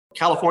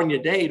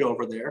California Dade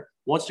over there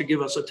wants to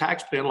give us a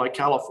tax plan like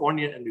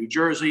California and New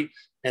Jersey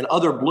and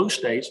other blue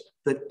states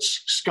that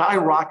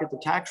skyrocket the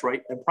tax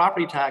rate, and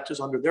property taxes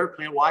under their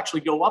plan will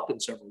actually go up in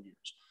several years.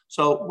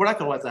 So we're not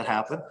going to let that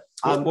happen.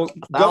 Well,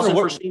 1,000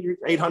 for seniors,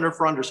 800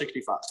 for under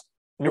 65.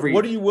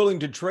 What are you willing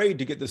to trade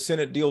to get the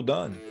Senate deal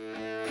done?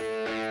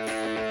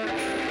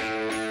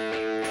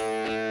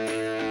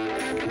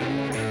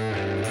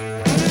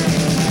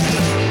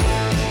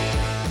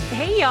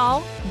 Hey,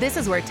 y'all. This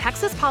is where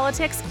Texas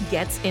politics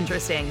gets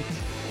interesting.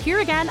 Here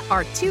again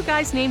are two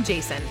guys named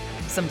Jason,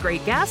 some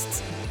great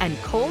guests, and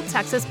cold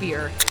Texas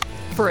beer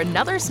for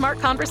another smart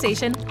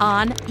conversation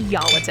on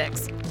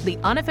Y'all-itics, the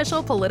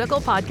unofficial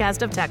political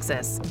podcast of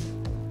Texas.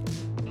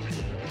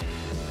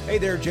 Hey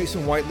there,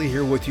 Jason Whiteley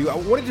here with you. I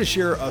wanted to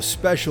share a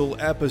special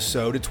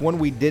episode. It's one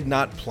we did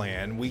not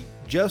plan. We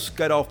just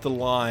got off the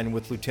line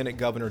with Lieutenant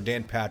Governor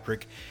Dan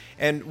Patrick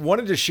and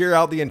wanted to share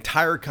out the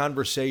entire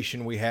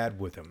conversation we had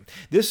with him.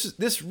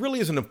 This really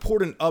is an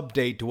important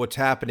update to what's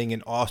happening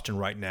in Austin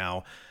right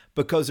now,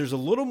 because there's a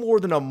little more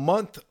than a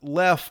month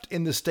left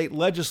in the state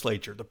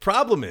legislature. The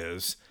problem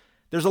is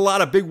there's a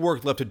lot of big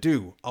work left to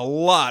do. A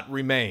lot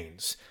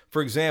remains.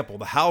 For example,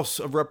 the House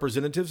of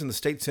Representatives and the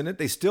state Senate,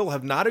 they still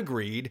have not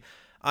agreed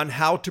on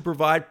how to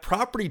provide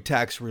property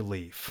tax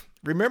relief.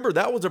 Remember,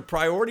 that was a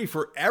priority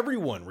for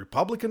everyone,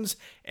 Republicans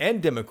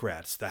and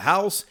Democrats, the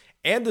House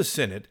and the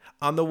Senate,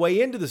 on the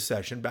way into the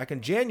session back in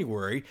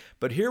January.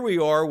 But here we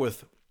are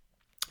with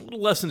a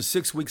little less than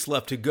 6 weeks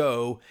left to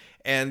go,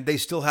 and they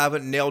still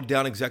haven't nailed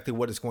down exactly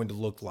what it's going to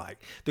look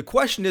like. The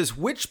question is,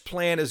 which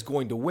plan is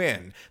going to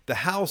win? The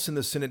House and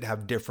the Senate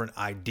have different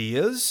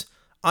ideas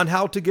on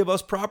how to give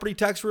us property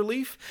tax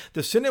relief.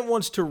 The Senate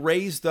wants to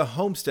raise the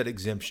homestead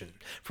exemption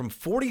from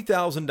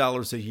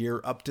 $40,000 a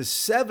year up to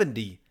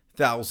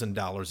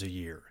 $70,000 a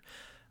year.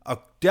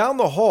 Down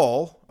the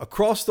hall,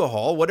 across the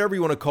hall, whatever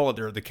you want to call it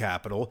there at the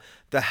Capitol,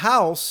 the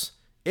House,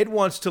 it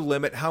wants to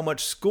limit how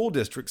much school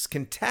districts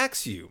can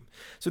tax you.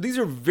 So these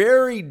are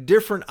very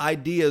different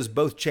ideas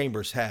both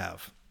chambers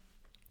have.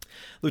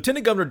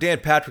 Lieutenant Governor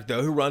Dan Patrick,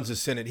 though, who runs the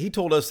Senate, he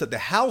told us that the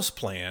House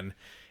plan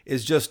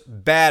is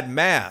just bad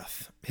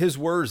math. His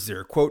words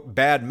there, quote,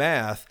 bad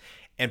math.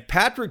 And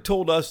Patrick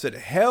told us that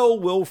hell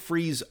will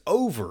freeze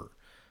over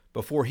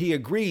before he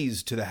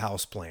agrees to the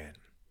House plan.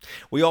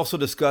 We also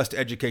discussed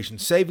education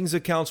savings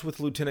accounts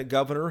with Lieutenant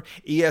Governor.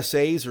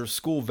 ESAs, or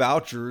school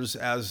vouchers,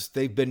 as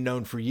they've been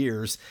known for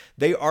years.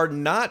 They are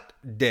not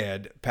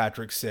dead,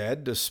 Patrick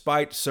said,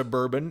 despite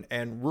suburban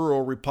and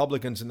rural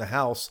Republicans in the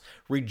House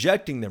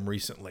rejecting them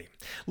recently.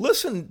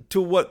 Listen to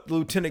what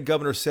Lieutenant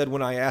Governor said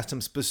when I asked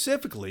him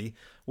specifically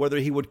whether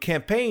he would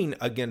campaign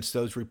against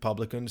those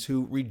Republicans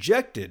who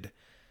rejected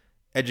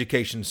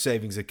education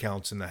savings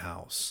accounts in the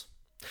House.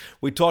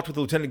 We talked with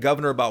Lieutenant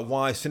Governor about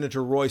why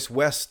Senator Royce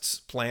West's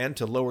plan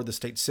to lower the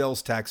state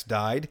sales tax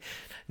died.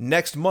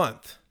 Next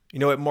month,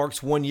 it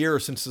marks 1 year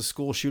since the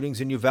school shootings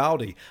in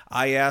Uvalde.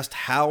 I asked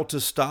how to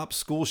stop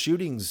school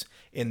shootings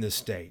in the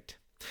state.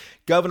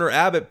 Governor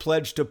Abbott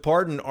pledged to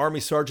pardon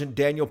Army Sergeant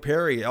Daniel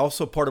Perry,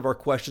 also part of our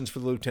questions for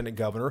the Lieutenant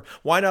Governor.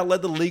 Why not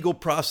let the legal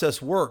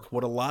process work?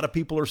 What a lot of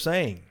people are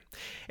saying.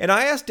 And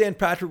I asked Dan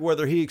Patrick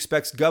whether he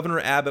expects Governor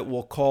Abbott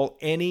will call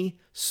any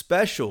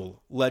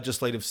special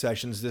legislative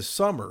sessions this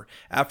summer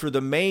after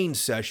the main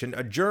session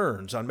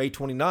adjourns on May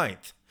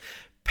 29th.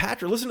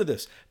 Patrick, listen to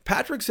this.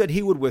 Patrick said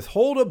he would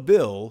withhold a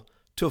bill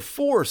to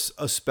force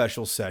a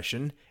special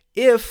session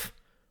if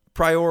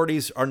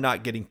priorities are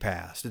not getting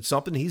passed. It's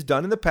something he's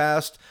done in the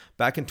past,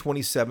 back in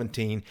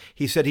 2017.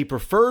 He said he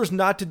prefers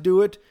not to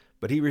do it,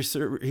 but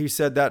he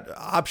said that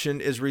option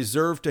is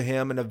reserved to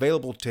him and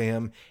available to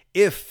him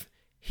if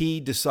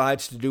he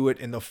decides to do it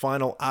in the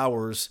final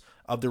hours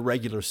of the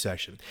regular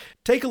session.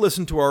 Take a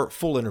listen to our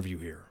full interview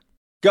here.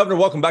 Governor,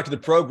 welcome back to the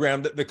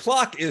program. The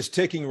clock is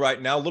ticking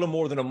right now, a little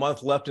more than a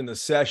month left in the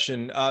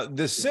session.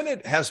 The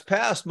Senate has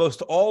passed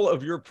most all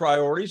of your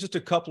priorities. Just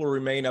a couple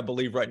remain, I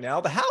believe, right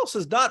now. The House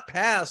has not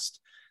passed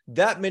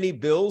that many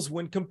bills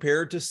when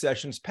compared to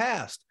sessions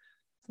past.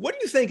 What do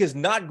you think is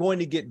not going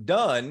to get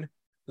done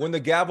when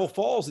the gavel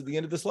falls at the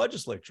end of this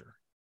legislature?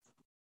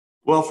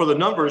 Well, for the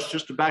numbers,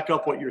 just to back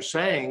up what you're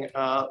saying,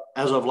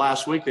 as of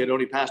last week, they'd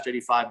only passed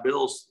 85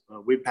 bills.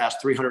 We've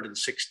passed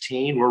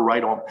 316. We're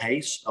right on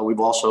pace. We've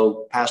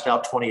also passed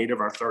out 28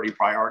 of our 30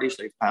 priorities.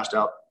 They've passed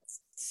out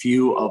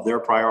few of their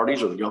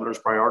priorities, or the governor's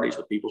priorities,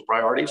 the people's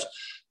priorities.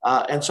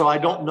 And so I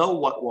don't know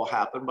what will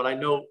happen, but I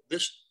know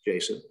this,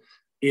 Jason,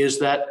 is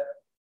that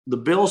the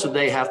bills that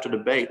they have to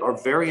debate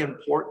are very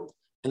important,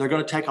 and they're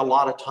going to take a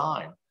lot of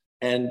time.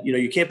 And,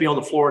 you can't be on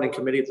the floor and in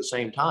committee at the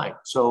same time.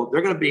 So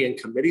they're going to be in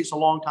committees a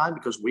long time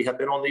because we have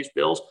been on these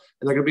bills,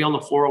 and they're going to be on the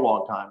floor a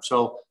long time.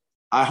 So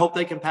I hope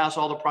they can pass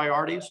all the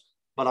priorities,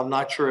 but I'm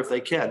not sure if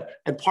they can.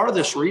 And part of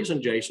this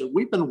reason, Jason,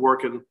 we've been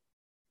working,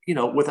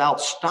 without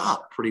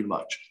stop pretty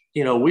much.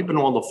 We've been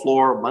on the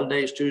floor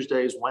Mondays,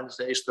 Tuesdays,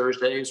 Wednesdays,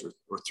 Thursdays,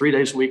 or 3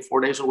 days a week,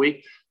 4 days a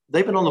week.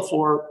 They've been on the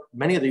floor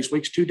many of these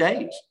weeks, 2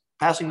 days,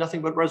 passing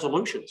nothing but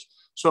resolutions.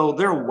 So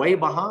they're way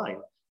behind.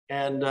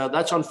 And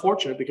that's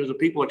unfortunate because the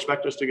people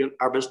expect us to get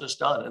our business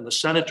done. And the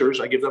senators,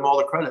 I give them all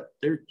the credit.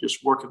 They're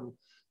just working,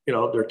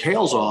 their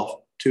tails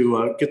off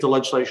to get the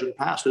legislation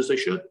passed as they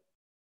should.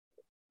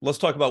 Let's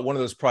talk about one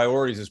of those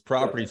priorities is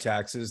property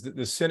taxes.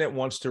 The Senate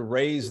wants to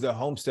raise the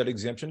homestead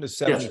exemption to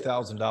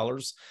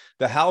 $70,000.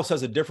 The House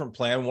has a different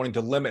plan, wanting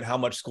to limit how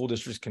much school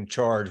districts can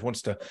charge,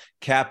 wants to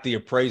cap the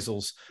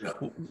appraisals. Yeah.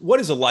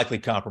 What is a likely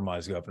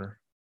compromise, Governor?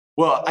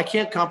 Well, I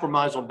can't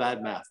compromise on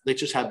bad math. They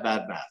just have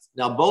bad math.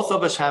 Now, both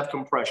of us have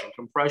compression.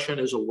 Compression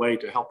is a way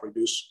to help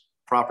reduce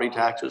property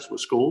taxes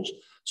with schools.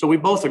 So we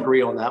both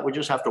agree on that. We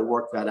just have to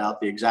work that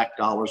out, the exact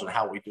dollars and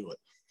how we do it.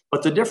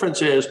 But the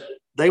difference is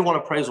they want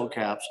appraisal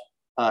caps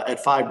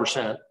at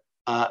 5%,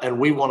 and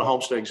we want a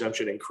homestead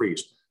exemption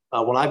increased.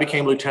 When I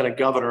became lieutenant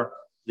governor,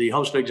 the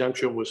homestead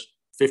exemption was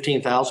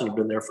 $15,000, had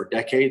been there for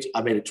decades.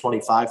 I made it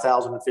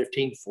 $25,000 in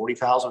 15,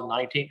 $40,000 in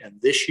 19, and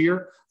this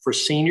year for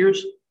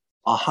seniors,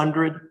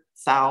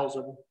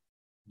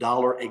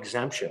 $100,000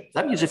 exemption.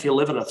 That means if you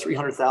live in a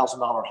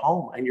 $300,000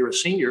 home and you're a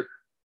senior,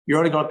 you're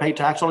only going to pay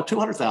tax on a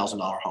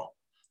 $200,000 home.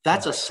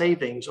 That's a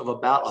savings of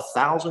about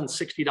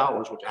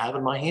 $1,060, which I have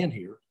in my hand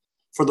here,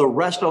 for the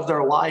rest of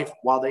their life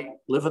while they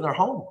live in their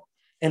home.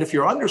 And if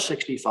you're under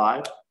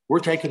 65, we're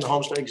taking the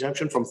homestead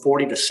exemption from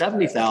 $40,000 to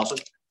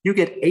 $70,000. You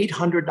get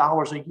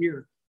 $800 a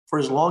year for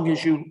as long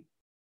as you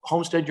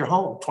homestead your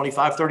home,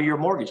 25, 30-year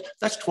mortgage.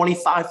 That's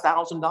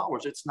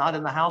 $25,000. It's not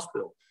in the House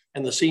bill.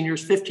 And the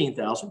seniors,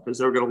 $15,000, because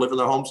they're going to live in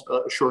their homes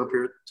a shorter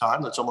period of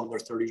time than someone in their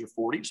 30s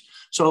or 40s.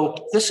 So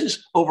this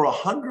is over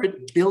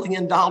 $100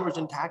 billion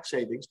in tax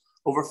savings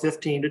over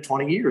 15 to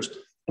 20 years.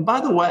 And by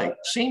the way,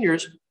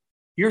 seniors,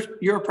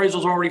 your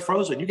appraisal's already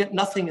frozen. You get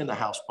nothing in the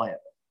House plan.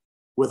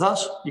 With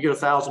us, you get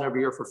 $1,000 every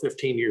year for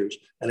 15 years.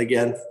 And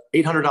again,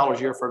 $800 a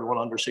year for everyone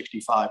under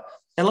 65.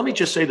 And let me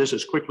just say this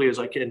as quickly as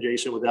I can,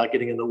 Jason, without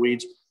getting in the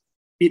weeds.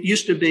 It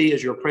used to be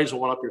as your appraisal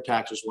went up, your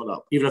taxes went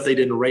up, even if they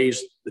didn't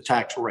raise the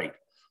tax rate.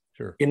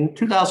 Sure. In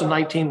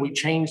 2019, we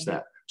changed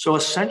that. So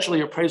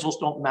essentially appraisals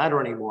don't matter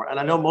anymore. And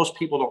I know most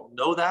people don't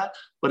know that,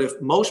 but if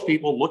most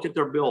people look at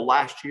their bill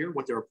last year,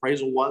 what their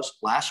appraisal was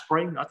last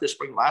spring, not this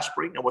spring, last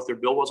spring, and what their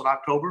bill was in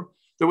October,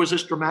 there was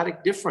this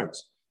dramatic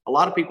difference. A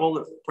lot of people,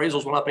 the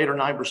appraisals went up 8 or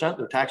 9%,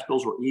 their tax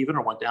bills were even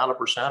or went down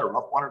 1% or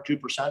up 1 or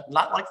 2%,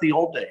 not like the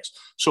old days.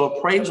 So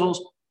appraisals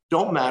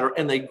don't matter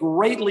and they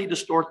greatly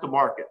distort the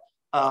market.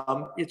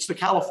 It's the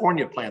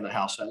California plan the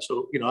House has.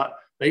 So,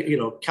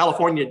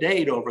 California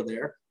Dade over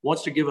there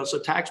wants to give us a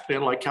tax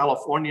plan like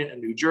California and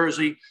New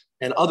Jersey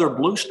and other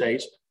blue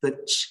states that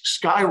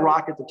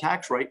skyrocket the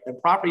tax rate, and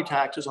property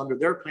taxes under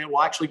their plan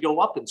will actually go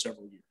up in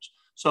several years.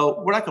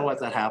 So we're not going to let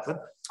that happen.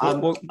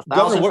 Well,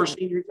 $1,000 for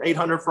seniors,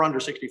 $800 for under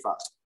 65.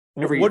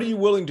 What are you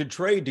willing to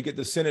trade to get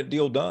the Senate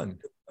deal done?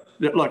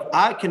 Look,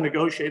 I can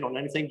negotiate on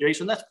anything,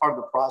 Jason. That's part of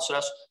the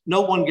process.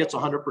 No one gets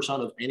 100%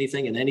 of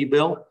anything in any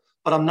bill,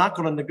 but I'm not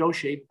going to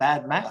negotiate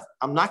bad math.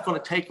 I'm not going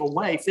to take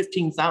away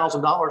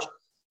 $15,000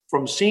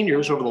 from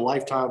seniors over the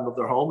lifetime of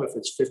their home. If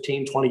it's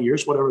 15, 20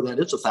 years, whatever that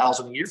is,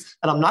 $1,000 a year.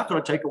 And I'm not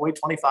going to take away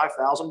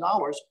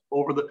 $25,000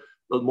 over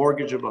the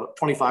mortgage of a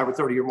 25 or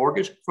 30-year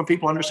mortgage from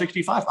people under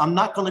 65. I'm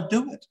not going to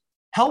do it.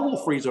 Hell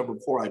will freeze over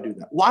before I do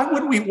that. Why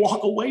would we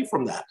walk away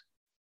from that?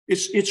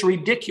 It's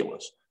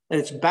ridiculous. And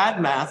it's bad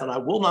math, and I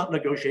will not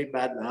negotiate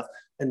bad math.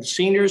 And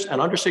seniors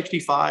and under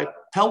 65,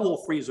 hell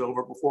will freeze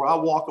over before I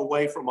walk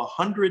away from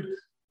 $100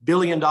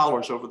 billion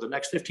over the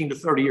next 15 to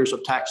 30 years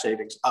of tax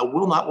savings. I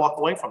will not walk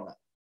away from that.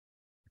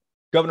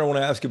 Governor, I want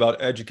to ask you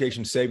about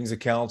education savings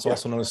accounts,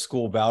 also known as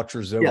school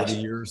vouchers over the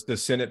years. The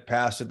Senate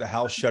passed it, the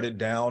House shut it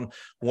down.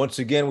 Once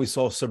again, we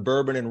saw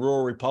suburban and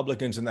rural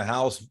Republicans in the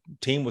House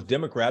team with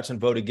Democrats and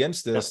vote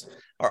against this.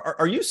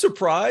 Are you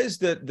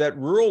surprised that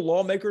rural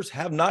lawmakers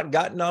have not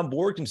gotten on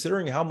board,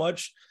 considering how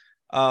much,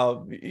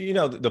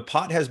 the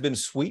pot has been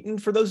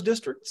sweetened for those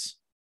districts?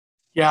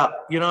 Yeah,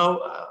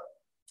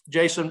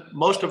 Jason,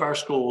 most of our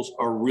schools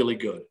are really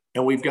good.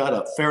 And we've got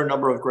a fair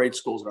number of great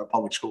schools in our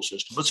public school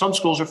system, but some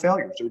schools are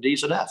failures. They're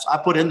D's and F's. I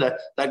put in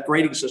that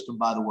grading system,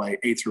 by the way,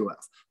 A through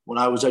F, when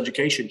I was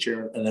education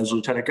chair and as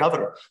lieutenant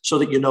governor, so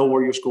that you know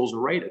where your schools are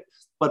rated.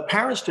 But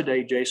parents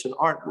today, Jason,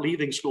 aren't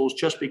leaving schools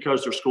just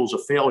because their school's a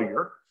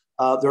failure.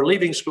 They're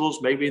leaving schools.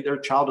 Maybe their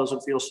child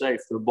doesn't feel safe.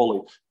 They're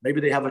bullied.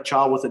 Maybe they have a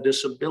child with a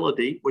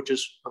disability, which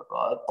is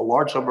a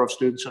large number of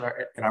students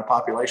in our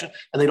population,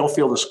 and they don't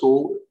feel the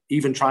school,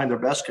 even trying their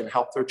best, can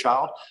help their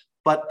child.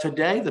 But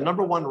today, the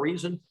number one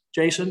reason,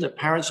 Jason, that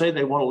parents say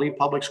they want to leave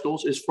public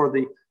schools is for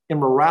the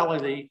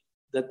immorality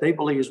that they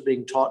believe is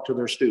being taught to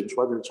their students,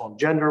 whether it's on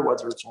gender,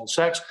 whether it's on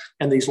sex.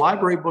 And these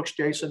library books,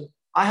 Jason,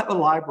 I have a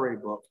library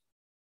book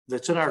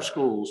that's in our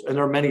schools, and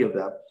there are many of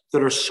them,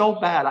 that are so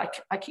bad,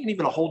 I can't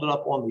even hold it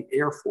up on the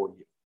air for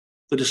you.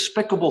 The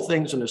despicable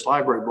things in this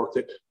library book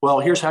that, well,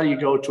 here's how you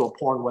go to a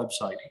porn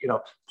website.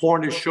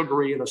 Porn is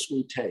sugary and a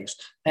sweet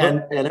taste.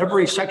 And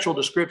every sexual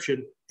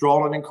description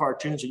drawn in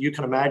cartoons that you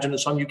can imagine and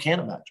some you can't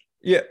imagine.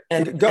 Yeah.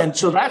 And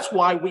so that's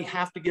why we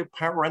have to give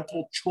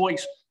parental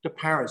choice to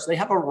parents. They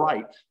have a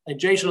right. And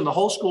Jason, in the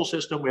whole school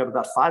system, we have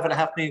about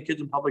 5.5 million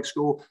kids in public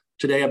school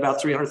today,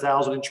 about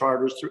 300,000 in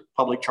charters,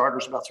 public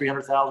charters, about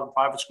 300,000 in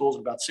private schools,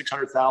 and about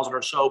 600,000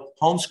 or so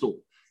homeschool.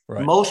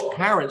 Right. Most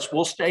parents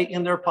will stay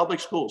in their public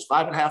schools,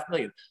 5.5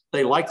 million.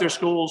 They like their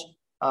schools.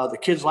 The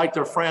kids like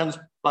their friends,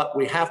 but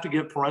we have to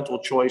give parental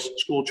choice,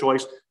 school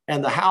choice.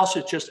 And the House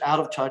is just out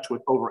of touch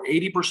with over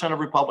 80% of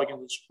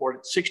Republicans support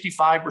it,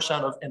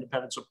 65% of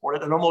independents support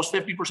it, and almost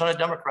 50% of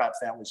Democrat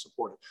families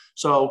support it.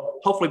 So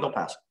hopefully they'll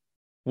pass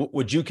it.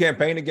 Would you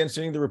campaign against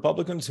any of the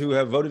Republicans who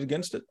have voted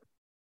against it?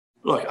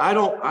 Look, I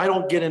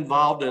don't get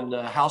involved in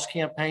House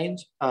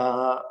campaigns.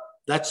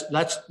 That's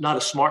not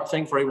a smart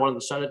thing for anyone in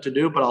the Senate to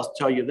do. But I'll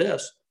tell you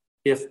this: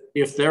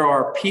 if there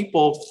are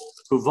people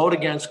who vote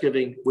against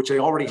giving, which they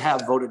already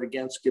have voted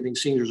against giving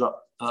seniors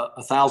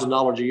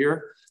 $1,000 a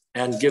year,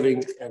 and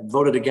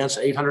voted against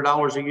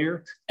 $800 a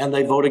year, and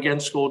they vote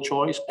against school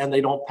choice, and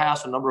they don't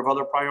pass a number of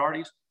other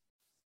priorities,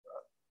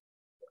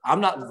 I'm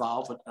not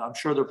involved, but I'm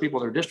sure there are people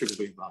in their district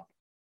will be involved.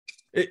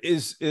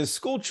 Is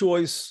school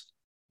choice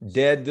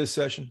dead this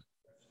session?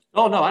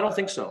 Oh, no, I don't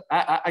think so.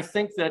 I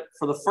think that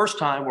for the first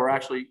time,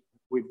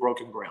 we've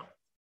broken ground.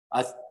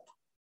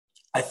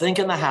 I think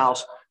in the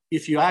House,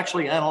 if you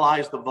actually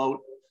analyze the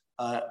vote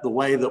the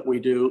way that we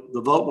do,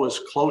 the vote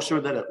was closer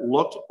than it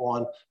looked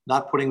on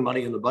not putting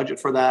money in the budget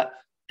for that.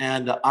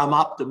 And I'm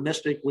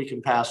optimistic we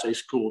can pass a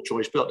school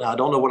choice bill. Now, I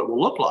don't know what it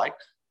will look like.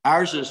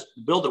 Ours is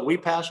the bill that we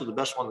passed is the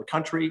best one in the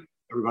country.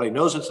 Everybody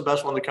knows it's the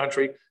best one in the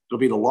country. It'll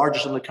be the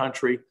largest in the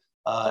country.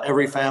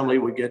 Every family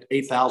would get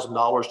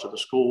 $8,000 to the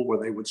school where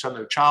they would send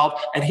their child.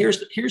 And here's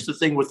the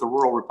thing with the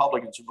rural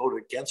Republicans who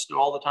voted against it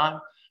all the time.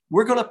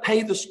 We're going to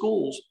pay the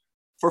schools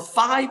for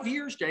 5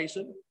 years,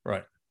 Jason.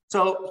 Right.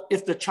 So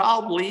if the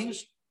child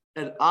leaves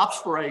and opts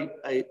for a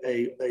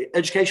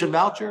education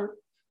voucher,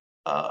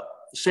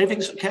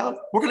 savings account,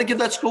 we're going to give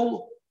that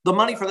school the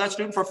money for that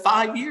student for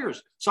 5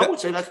 years. Some would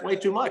say that's way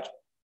too much.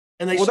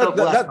 And they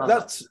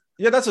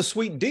that's a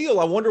sweet deal.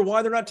 I wonder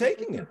why they're not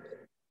taking it.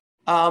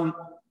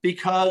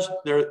 Because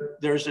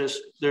there's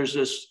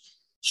this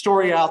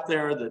story out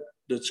there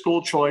that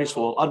school choice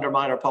will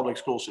undermine our public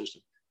school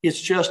system. It's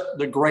just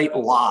the great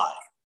lie.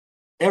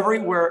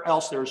 Everywhere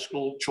else there's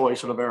school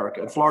choice in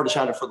America, and Florida's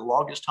had it for the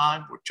longest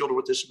time with children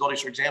with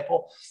disabilities, for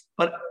example,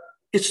 but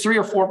it's 3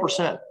 or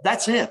 4%.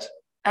 That's it.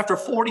 After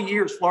 40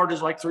 years,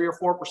 Florida's like 3 or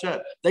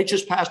 4%. They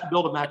just passed a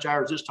bill to match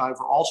ours this time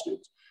for all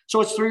students. So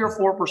it's 3 or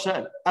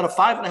 4%. Out of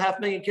 5.5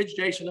 million kids,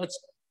 Jason, it's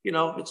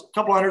a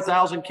couple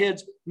 100,000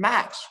 kids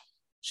max.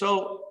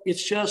 So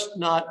it's just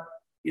not,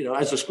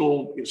 as a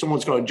school,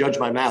 someone's going to judge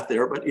my math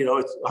there, but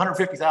it's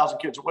 150,000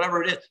 kids or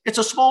whatever it is. It's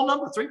a small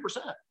number, 3%.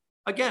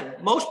 Again,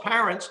 most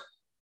parents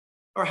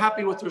are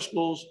happy with their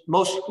schools.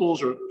 Most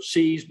schools are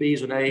C's,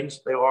 B's, and A's.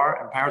 They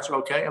are, and parents are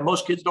okay. And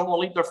most kids don't want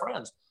to leave their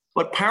friends.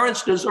 But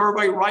parents deserve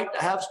a right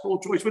to have school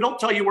choice. We don't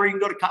tell you where you can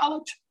go to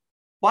college.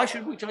 Why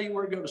should we tell you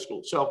where to go to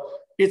school? So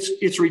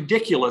it's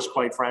ridiculous,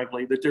 quite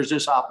frankly, that there's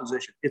this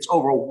opposition. It's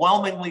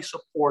overwhelmingly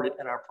supported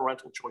in our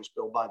parental choice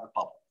bill by the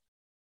public.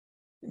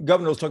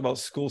 Governor, let's talk about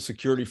school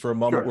security for a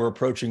moment. Sure. We're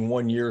approaching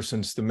 1 year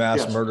since the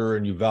mass murder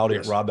in Uvalde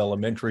at Robb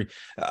Elementary.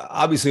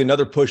 Obviously,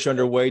 another push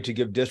underway to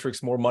give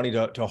districts more money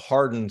to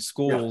harden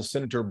schools.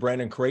 Senator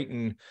Brandon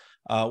Creighton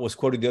was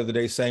quoted the other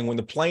day saying, when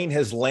the plane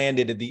has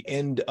landed at the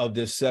end of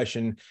this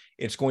session,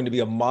 it's going to be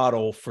a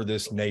model for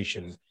this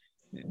nation.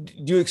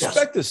 Do you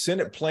expect the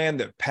Senate plan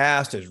that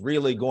passed is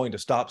really going to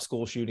stop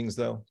school shootings,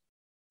 though?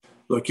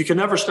 Look, you can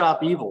never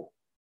stop evil,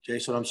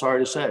 Jason. I'm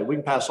sorry to say. We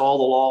can pass all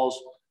the laws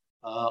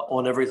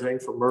on everything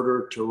from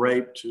murder to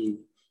rape to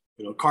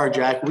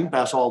carjacking. We can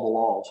pass all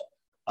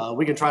the laws.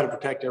 We can try to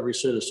protect every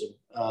citizen.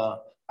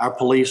 Our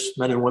police,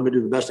 men and women,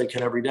 do the best they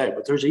can every day,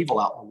 but there's evil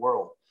out in the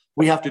world.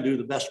 We have to do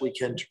the best we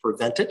can to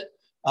prevent it.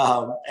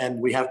 And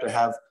we have to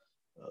have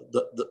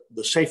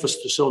the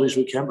safest facilities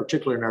we can,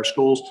 particularly in our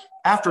schools.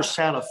 After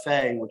Santa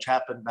Fe, which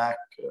happened back,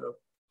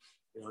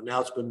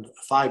 now it's been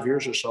 5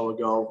 years or so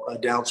ago,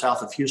 down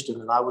south of Houston,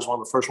 and I was one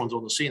of the first ones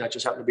on the scene. I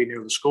just happened to be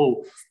near the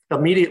school.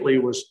 Immediately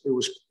it was,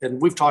 and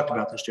we've talked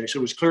about this, Jason.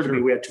 It was clear to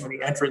me we had too many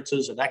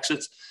entrances and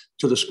exits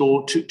to the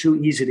school,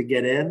 too easy to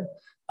get in.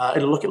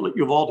 And look at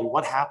Uvalde,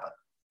 what happened?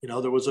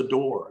 There was a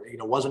door.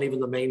 It wasn't even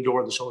the main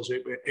door that someone was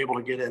able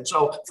to get in.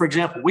 So, for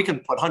example, we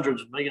can put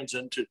hundreds of millions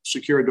into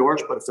secure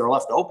doors, but if they're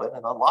left open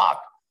and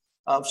unlocked,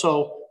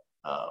 So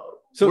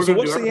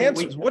what's the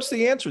answer? What's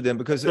the answer then?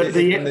 Because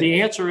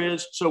the answer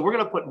is, so we're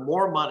going to put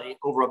more money,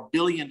 over $1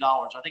 billion.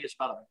 I think it's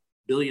about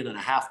 $1.5 billion,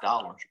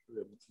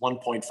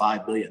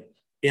 $1.5 billion,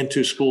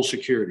 into school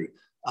security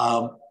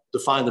to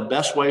find the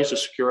best ways to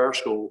secure our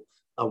school.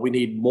 We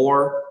need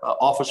more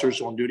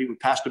officers on duty. We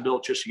passed a bill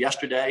just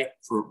yesterday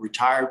for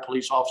retired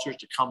police officers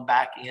to come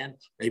back in,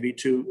 maybe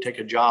to take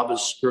a job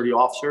as security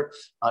officer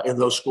in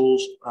those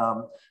schools.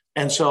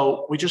 And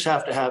so we just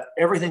have to have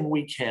everything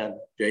we can,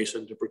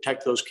 Jason, to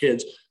protect those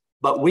kids.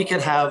 But we can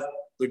have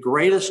the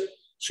greatest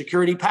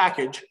security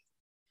package.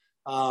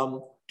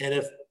 And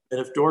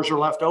if doors are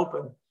left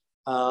open,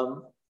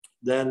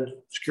 then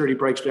security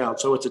breaks down.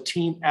 So it's a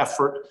team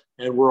effort,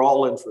 and we're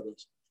all in for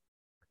this.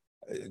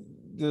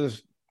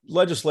 The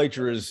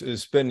legislature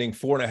is spending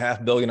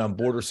 $4.5 billion on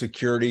border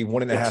security,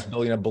 $1.5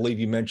 billion, I believe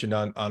you mentioned,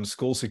 on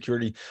school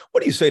security.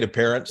 What do you say to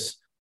parents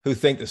who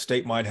think the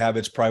state might have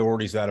its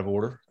priorities out of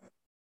order?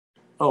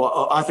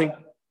 Oh, I think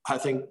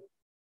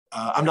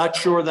I'm not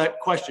sure of that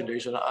question,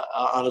 Jason.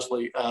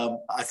 Honestly,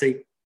 I think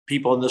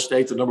people in this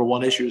state, the number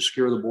one issue is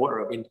secure the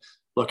border. I mean,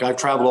 look, I've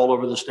traveled all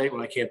over the state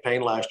when I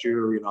campaigned last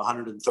year,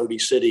 130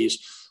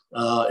 cities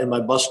in my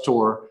bus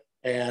tour.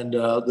 And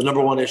the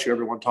number one issue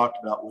everyone talked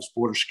about was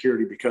border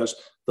security, because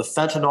the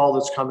fentanyl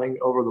that's coming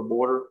over the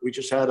border. We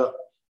just had a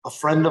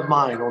friend of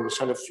mine on the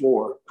Senate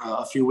floor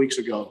a few weeks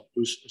ago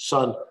whose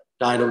son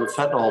died of a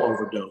fentanyl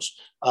overdose.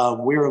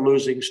 We are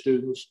losing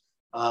students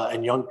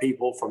and young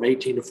people from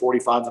 18 to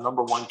 45. The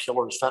number one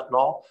killer is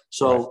fentanyl.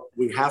 So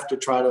we have to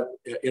try to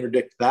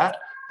interdict that,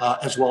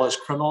 as well as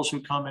criminals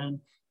who come in,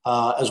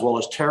 as well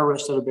as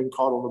terrorists that have been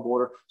caught on the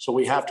border. So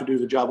we have to do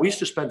the job. We used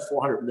to spend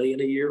 $400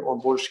 million a year on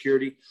border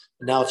security,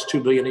 and now it's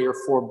 $2 billion a year,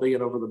 $4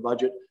 billion over the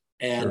budget.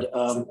 And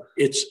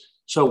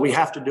so we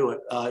have to do it.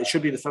 It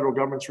should be the federal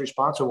government's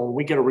response. And when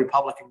we get a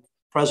Republican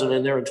president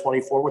in there in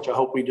 24, which I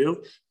hope we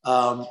do,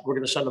 we're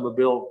going to send them a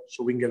bill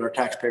so we can get our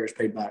taxpayers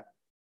paid back.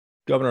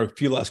 Governor, a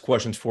few last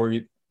questions for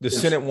you. The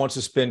Senate wants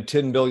to spend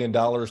 $10 billion to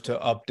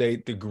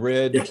update the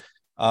grid. Yes.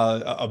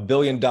 $1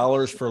 billion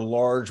for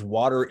large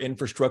water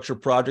infrastructure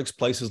projects,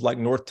 places like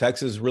North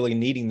Texas really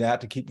needing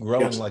that to keep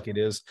growing like it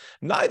is.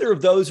 Neither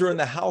of those are in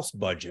the House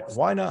budget.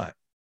 Why not?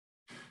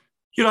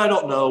 I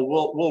don't know.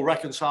 We'll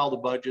reconcile the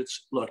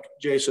budgets. Look,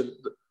 Jason,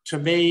 to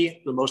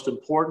me, the most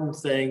important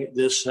thing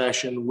this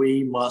session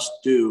we must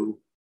do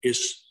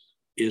is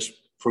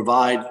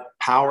provide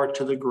power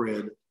to the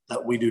grid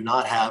that we do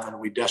not have and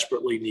we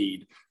desperately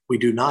need. We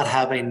do not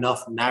have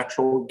enough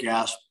natural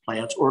gas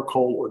plants or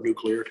coal or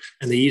nuclear,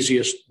 and the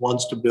easiest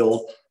ones to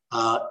build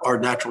are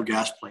natural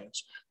gas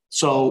plants.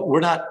 So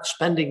we're not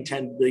spending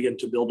 $10 billion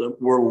to build them.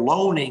 We're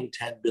loaning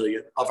 $10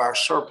 billion of our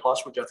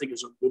surplus, which I think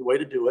is a good way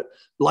to do it,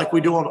 like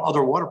we do on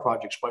other water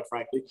projects, quite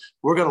frankly.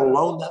 We're going to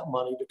loan that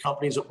money to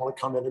companies that want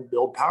to come in and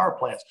build power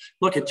plants.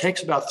 Look, it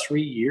takes about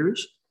 3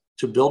 years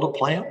to build a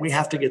plant. We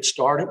have to get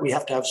started. We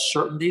have to have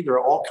certainty. There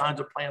are all kinds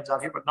of plans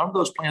out here, but none of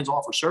those plans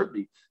offer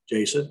certainty,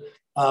 Jason.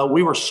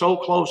 We were so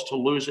close to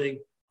losing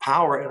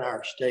power in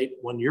our state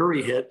when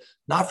Uri hit,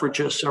 not for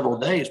just several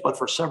days, but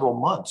for several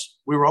months.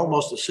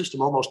 The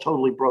system almost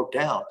totally broke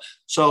down.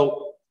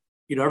 So,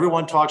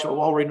 everyone talks about,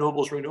 well,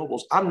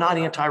 renewables. I'm not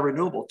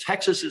anti-renewable.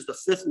 Texas is the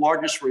 5th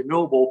largest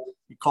renewable,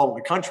 you call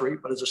it the country,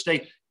 but as a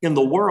state in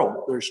the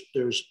world.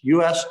 There's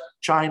US,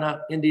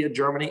 China, India,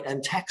 Germany,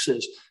 and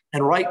Texas.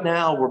 And right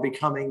now we're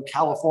becoming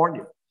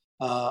California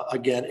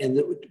again.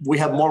 And we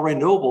have more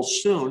renewables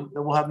soon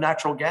than we'll have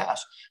natural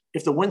gas.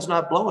 If the wind's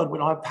not blowing, we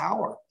don't have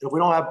power. If we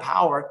don't have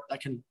power,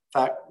 that can in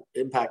fact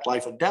impact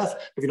life and death.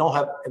 If you don't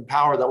have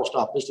power, that will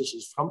stop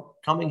businesses from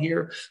coming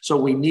here. So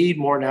we need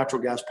more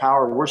natural gas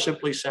power. We're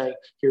simply saying,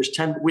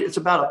 it's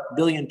about $1.2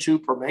 billion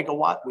per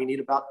megawatt. We need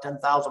about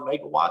 10,000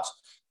 megawatts.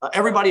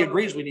 Everybody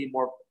agrees we need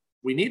more.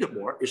 We need it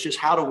more. It's just,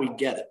 how do we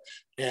get it?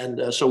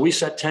 And so we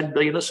set $10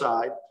 billion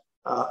aside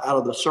out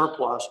of the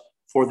surplus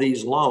for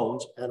these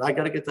loans. And I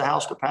got to get the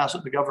House to pass it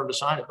and the governor to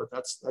sign it. But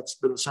that's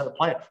been the Senate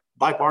plan,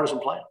 bipartisan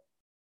plan.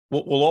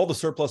 Will all the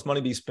surplus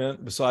money be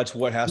spent besides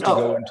what has to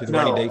go into the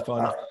rainy day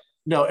fund?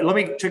 No, let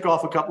me tick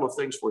off a couple of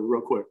things for you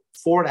real quick.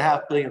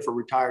 $4.5 billion for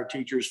retired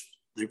teachers,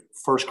 the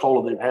first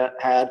COLA they've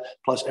had,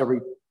 plus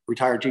every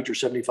retired teacher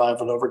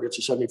 75 and over gets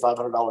a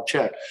 $7,500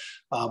 check.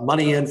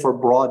 Money in for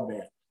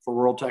broadband for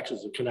rural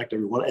Texas to connect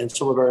everyone and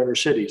some of our inner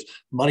cities.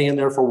 Money in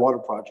there for water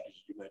projects,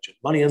 as you mentioned.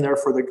 Money in there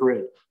for the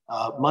grid.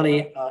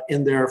 Money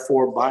in there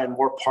for buying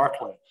more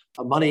parkland.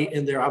 Money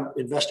in there. I'm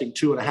investing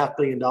 $2.5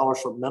 billion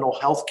for mental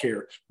health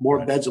care,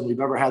 more beds than we've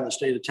ever had in the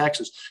state of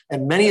Texas.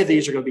 And many of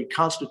these are going to be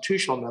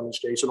constitutional amendments,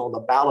 Jason, on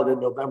the ballot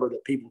in November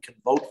that people can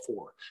vote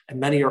for. And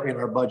many are in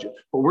our budget.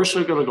 But we're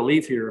still going to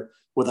leave here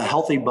with a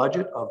healthy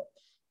budget of,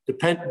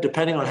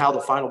 depending on how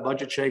the final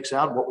budget shakes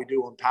out and what we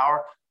do on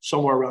power,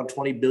 somewhere around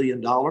 $20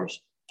 billion.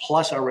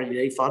 Plus our rainy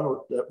day fund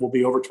that will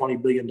be over $20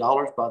 billion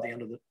by the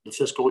end of the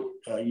fiscal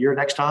year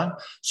next time.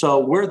 So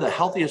we're the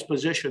healthiest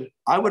position.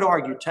 I would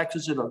argue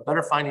Texas is in a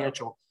better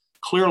financial,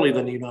 clearly,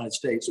 than the United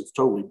States. It's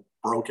totally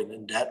broken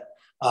in debt.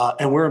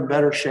 And we're in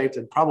better shape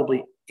than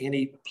probably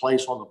any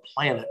place on the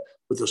planet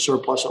with the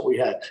surplus that we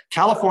had.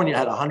 California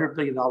had a $100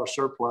 billion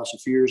surplus a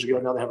few years ago.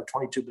 Now they have a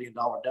 $22 billion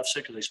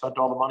deficit because they spent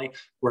all the money.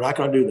 We're not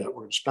going to do that.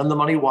 We're going to spend the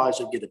money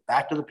wisely, get it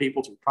back to the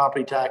people through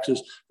property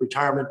taxes,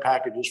 retirement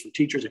packages for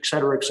teachers, et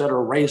cetera,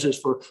 raises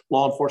for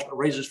law enforcement,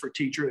 raises for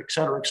teachers, et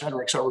cetera, et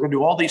cetera, et cetera. We're going to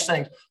do all these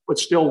things, but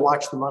still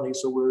watch the money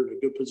so we're in a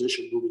good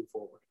position moving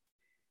forward.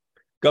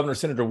 Governor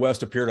Senator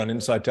West appeared on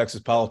Inside Texas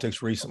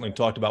Politics recently and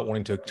talked about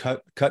wanting to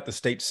cut the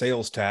state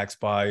sales tax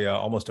by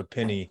almost a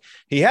penny.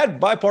 He had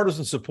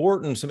bipartisan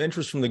support and some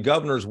interest from the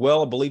governor as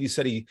well. I believe he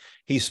said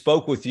he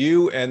spoke with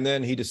you and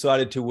then he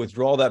decided to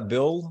withdraw that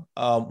bill.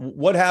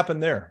 What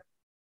happened there?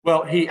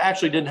 Well, he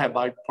actually didn't have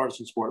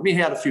bipartisan support. I mean,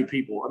 he had a few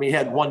people. I mean, he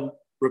had one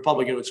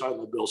Republican would sign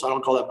the bill. So I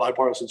don't call that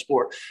bipartisan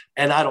sport.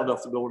 And I don't know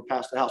if the bill would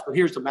pass the House. But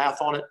here's the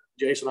math on it,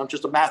 Jason. I'm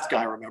just a math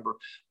guy, remember,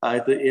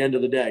 at the end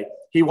of the day.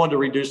 He wanted to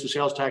reduce the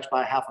sales tax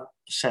by 0.5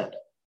 cent.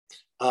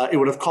 It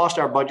would have cost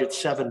our budget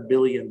 $7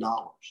 billion.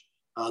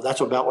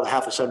 That's about what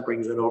 0.5 cent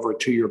brings in over a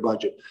 2-year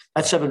budget.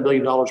 That's $7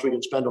 billion we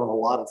can spend on a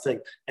lot of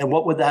things. And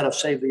what would that have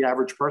saved the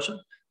average person?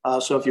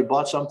 So if you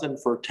bought something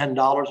for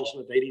 $10 instead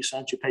of 80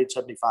 cents, you paid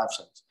 75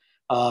 cents.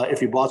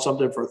 If you bought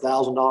something for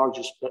 $1,000,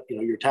 just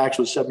your tax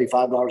was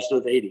 $75 instead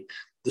of 80.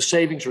 The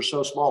savings are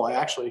so small. I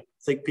actually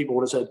think people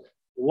would have said,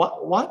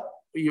 "What?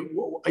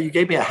 You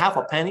gave me a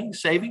 0.5 penny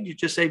savings? You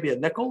just saved me a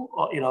nickel?"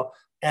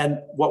 And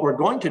what we're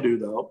going to do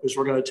though is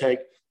we're going to take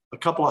a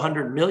couple of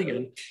 $100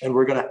 million and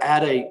we're going to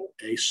add a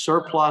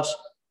surplus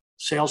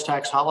sales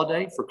tax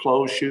holiday for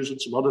clothes, shoes,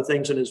 and some other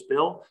things in his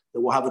bill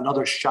that will have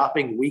another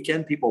shopping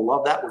weekend. People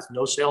love that, with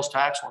no sales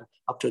tax on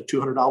up to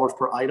 $200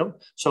 per item.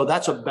 So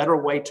that's a better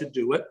way to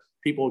do it.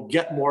 People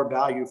get more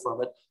value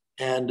from it.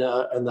 And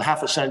the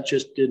 0.5 cent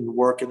just didn't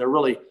work. And there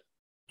really,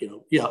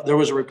 there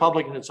was a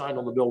Republican that signed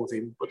on the bill with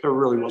him, but there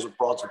really wasn't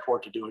broad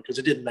support to do it because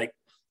it didn't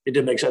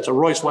make sense. So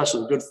Royce West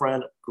is a good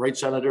friend, great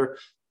senator.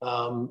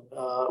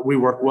 We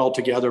work well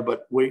together,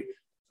 but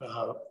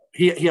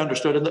he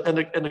understood,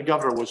 and the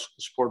governor was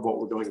supportive of what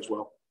we're doing as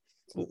well.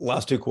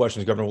 Last two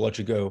questions, Governor, we'll let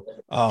you go.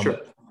 Sure.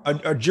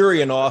 A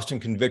jury in Austin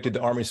convicted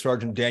Army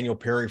Sergeant Daniel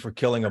Perry for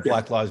killing a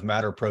Black Lives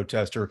Matter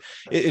protester.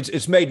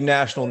 It's made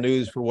national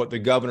news for what the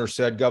governor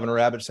said, Governor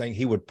Abbott saying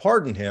he would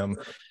pardon him.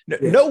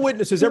 No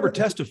witness has ever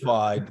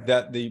testified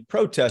that the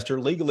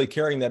protester legally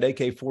carrying that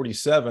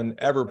AK-47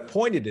 ever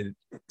pointed it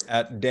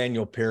at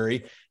Daniel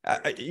Perry.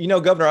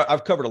 Governor,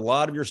 I've covered a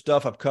lot of your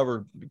stuff. I've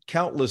covered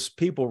countless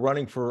people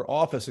running for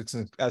office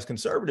as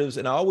conservatives,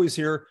 and I always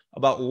hear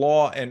about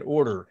law and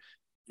order.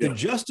 The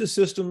justice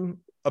system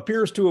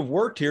appears to have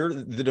worked here.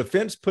 The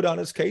defense put on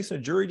its case and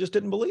a jury just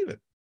didn't believe it.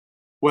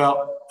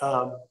 Well,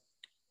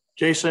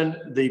 Jason,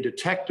 the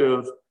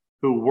detective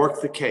who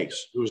worked the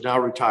case, who is now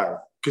retired,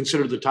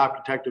 considered the top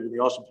detective in the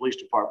Austin Police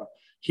Department,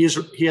 he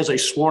has a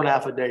sworn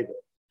affidavit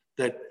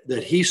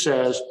that he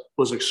says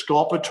was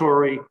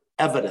exculpatory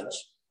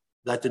evidence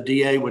that the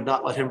DA would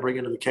not let him bring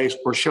into the case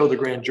or show the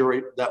grand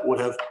jury that would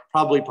have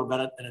probably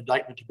prevented an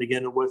indictment to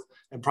begin with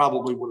and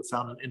probably would have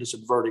found an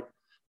innocent verdict.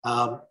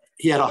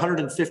 He had a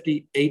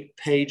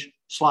 158-page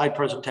slide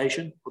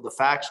presentation with the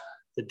facts.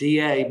 The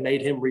DA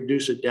made him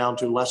reduce it down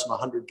to less than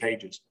 100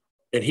 pages.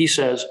 And he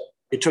says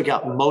it took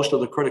out most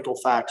of the critical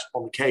facts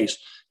on the case.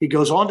 He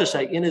goes on to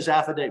say in his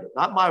affidavit,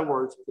 not my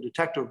words, the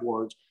detective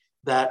words,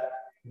 that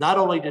not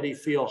only did he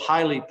feel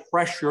highly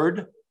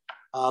pressured,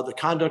 the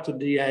conduct of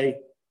the DA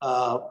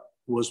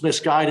was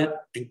misguided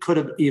and could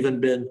have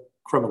even been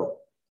criminal,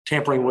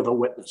 tampering with a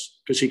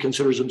witness, because he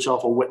considers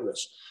himself a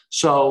witness.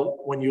 So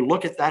when you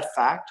look at that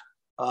fact,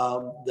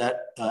 that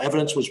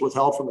evidence was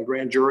withheld from the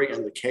grand jury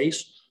and the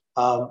case,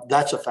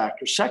 that's a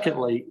factor.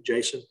 Secondly,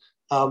 Jason,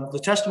 the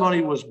testimony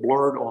was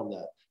blurred on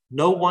that.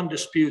 No one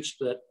disputes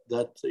that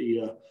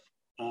the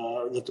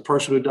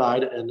person who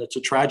died, and it's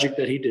a tragic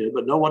that he did,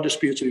 but no one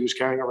disputes that he was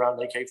carrying around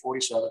an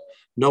AK-47.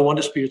 No one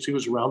disputes he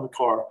was around the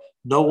car.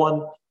 No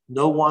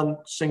one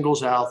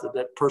singles out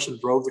that person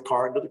drove the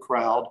car into the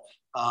crowd.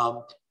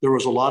 There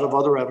was a lot of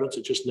other evidence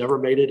that just never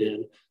made it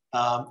in.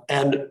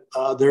 And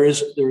there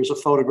is a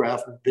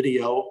photograph,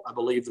 video, I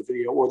believe the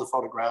video or the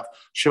photograph,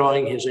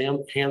 showing his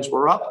hands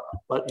were up,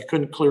 but you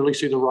couldn't clearly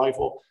see the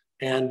rifle.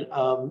 And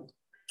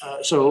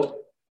so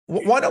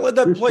why not let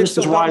that play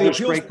still out the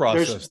appeals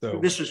process, though?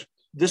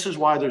 This is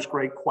why there's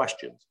great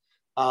questions.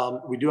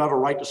 We do have a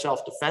right to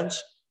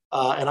self-defense.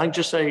 And I can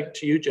just say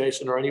to you,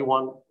 Jason, or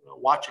anyone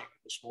watching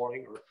this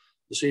morning or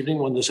this evening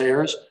when this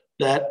airs,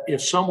 that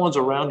if someone's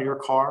around your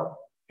car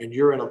and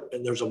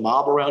and there's a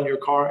mob around your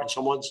car and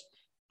someone's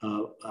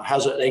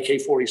has an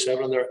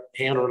AK-47 in their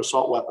hand or an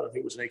assault weapon, I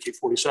think it was an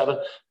AK-47,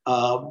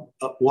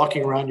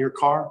 walking around your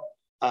car,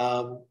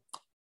 and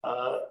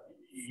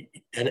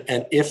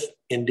if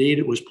indeed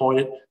it was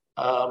pointed,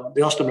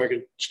 the Austin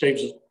American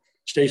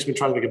statesman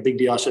trying to make a big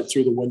deal. I said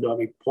through the window. I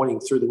mean, pointing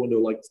through the window,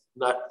 like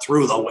not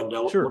through the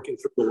window, sure. Looking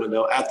through the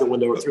window, at the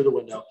window, or through the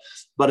window.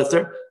 But if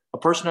a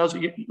person has,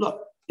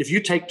 look, if you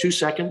take 2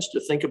 seconds to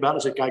think about,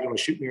 is that guy going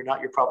to shoot me or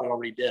not? You're probably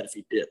already dead if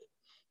he did.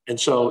 And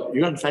so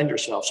you're going to defend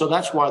yourself. So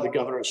that's why the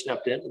governor has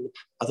stepped in. And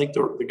I think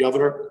the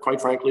governor,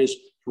 quite frankly, is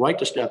right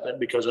to step in,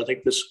 because I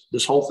think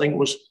this whole thing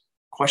was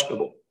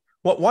questionable.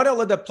 Well, why not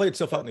let that play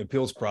itself out in the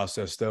appeals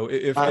process, though?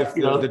 If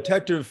the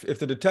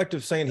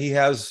detective saying he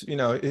has,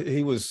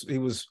 he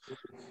was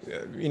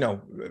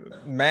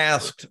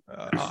masked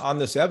on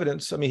this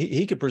evidence, I mean,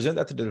 he could present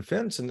that to the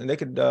defense, and they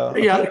could.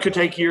 It could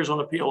take years on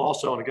appeal,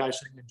 also, and a guy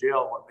sitting in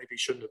jail when maybe he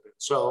shouldn't have been.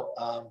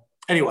 So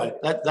anyway,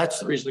 that's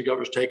the reason the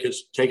governor's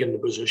taken the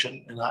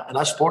position, and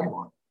I support him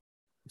on it.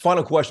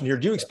 Final question here: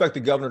 do you expect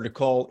the governor to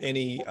call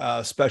any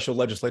special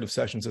legislative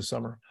sessions this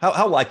summer?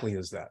 How likely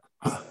is that?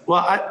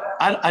 Well,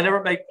 I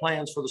never make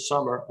plans for the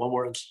summer when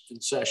we're in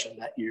session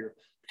that year,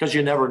 because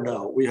you never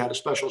know. We had a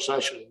special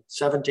session in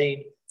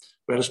 2017.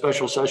 We had a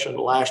special session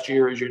last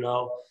year, as you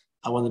know.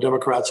 when the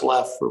Democrats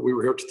left. We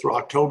were here through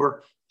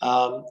October.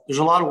 There's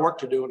a lot of work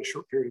to do in a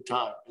short period of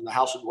time, and the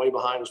House is way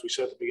behind, as we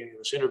said at the beginning of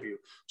this interview.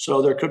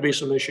 So there could be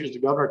some issues the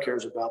governor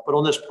cares about. But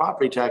on this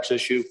property tax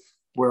issue,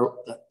 where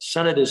the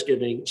Senate is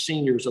giving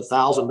seniors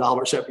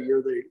 $1,000 every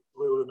year they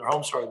live in their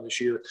home starting this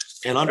year,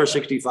 and under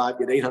 65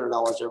 get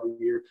 $800 every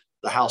year,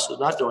 the House is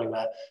not doing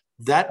that.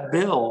 That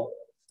bill,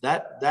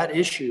 that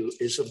issue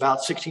is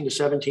about 16 to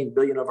 17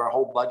 billion of our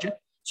whole budget.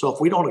 So if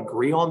we don't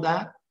agree on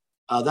that,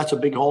 that's a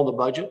big hole in the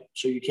budget.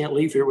 So you can't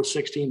leave here with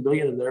 16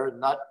 billion in there and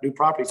not do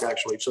property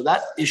tax relief. So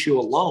that issue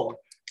alone,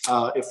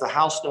 if the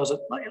House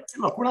doesn't,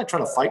 look, we're not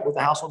trying to fight with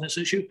the House on this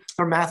issue.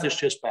 Their math is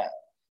just bad.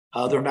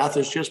 Their math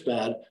is just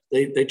bad.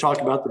 They talk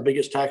about the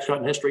biggest tax cut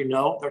in history.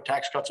 No, their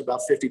tax cut's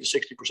about 50 to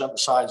 60% the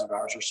size of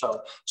ours or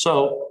so.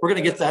 So we're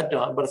going to get that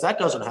done. But if that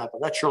doesn't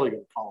happen, that's surely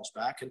going to call us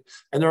back.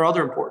 And there are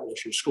other important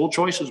issues. School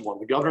choice is one.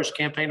 The governor's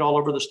campaigned all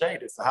over the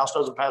state. If the House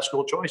doesn't pass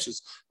school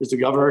choices, is the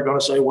governor going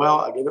to say,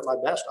 well, I gave it my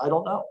best? I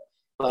don't know.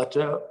 But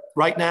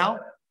right now,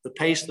 the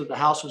pace that the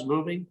House is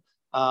moving,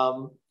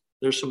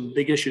 there's some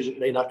big issues that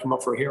may not come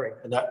up for a hearing.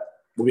 And that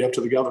will be up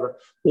to the governor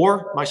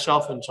or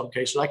myself in some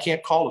cases. I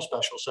can't call a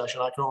special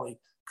session. I can only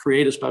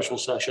create a special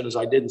session, as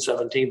I did in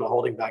 2017 by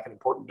holding back an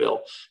important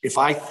bill. If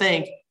I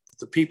think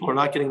the people are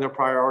not getting their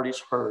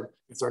priorities heard,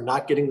 if they're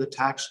not getting the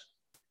tax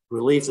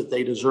relief that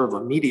they deserve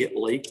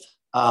immediately,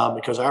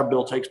 because our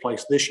bill takes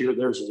place this year,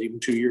 theirs is even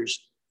 2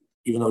 years,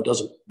 even though it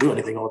doesn't do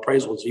anything on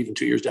appraisal, it's even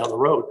 2 years down the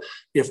road.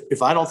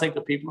 If I don't think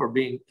the people are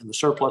being, and the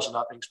surplus is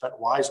not being spent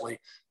wisely,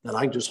 then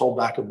I can just hold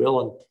back a bill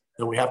and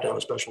then we have to have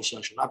a special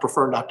session. I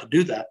prefer not to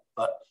do that,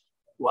 but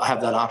I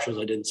have that option as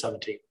I did in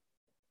 2017.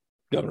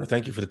 Governor,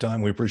 thank you for the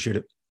time. We appreciate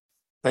it.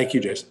 Thank you,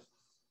 Jason.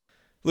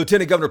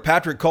 Lieutenant Governor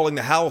Patrick calling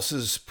the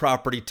House's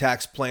property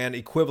tax plan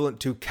equivalent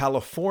to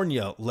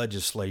California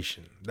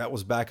legislation. That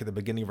was back at the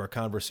beginning of our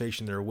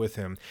conversation there with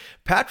him.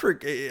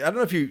 Patrick, I don't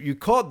know if you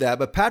caught that,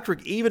 but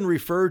Patrick even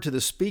referred to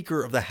the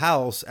Speaker of the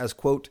House as,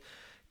 quote,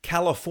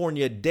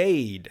 California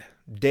Dade.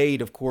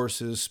 Dade, of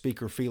course, is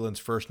Speaker Phelan's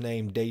first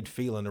name, Dade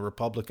Phelan, a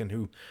Republican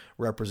who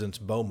represents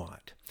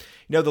Beaumont.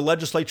 You know, the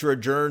legislature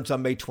adjourns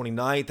on May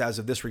 29th. As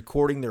of this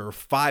recording, there are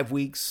 5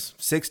 weeks,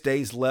 6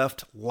 days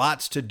left,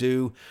 lots to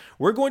do.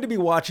 We're going to be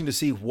watching to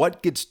see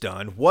what gets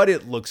done, what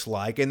it looks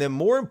like, and then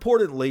more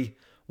importantly,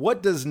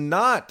 what does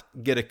not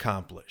get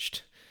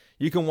accomplished.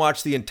 You can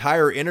watch the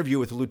entire interview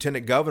with the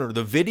Lieutenant Governor.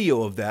 The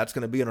video of that's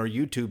going to be on our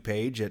YouTube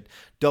page at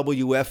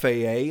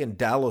WFAA in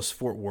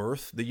Dallas-Fort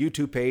Worth, the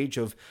YouTube page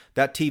of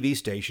that TV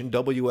station,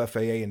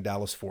 WFAA in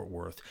Dallas-Fort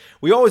Worth.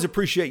 We always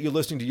appreciate you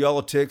listening to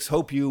Yolitics.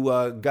 Hope you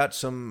got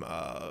some,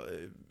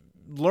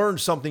 learned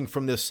something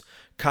from this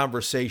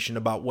conversation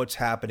about what's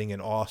happening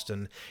in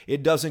Austin.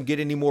 It doesn't get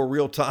any more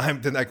real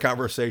time than that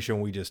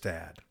conversation we just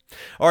had.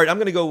 All right, I'm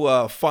going to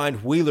go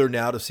find Wheeler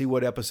now to see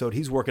what episode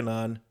he's working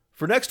on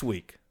for next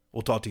week.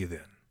 We'll talk to you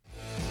then.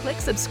 Click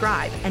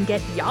subscribe and get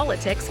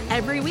Yolitics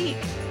every week.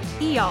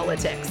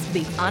 Yolitics,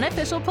 the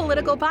unofficial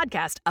political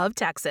podcast of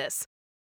Texas.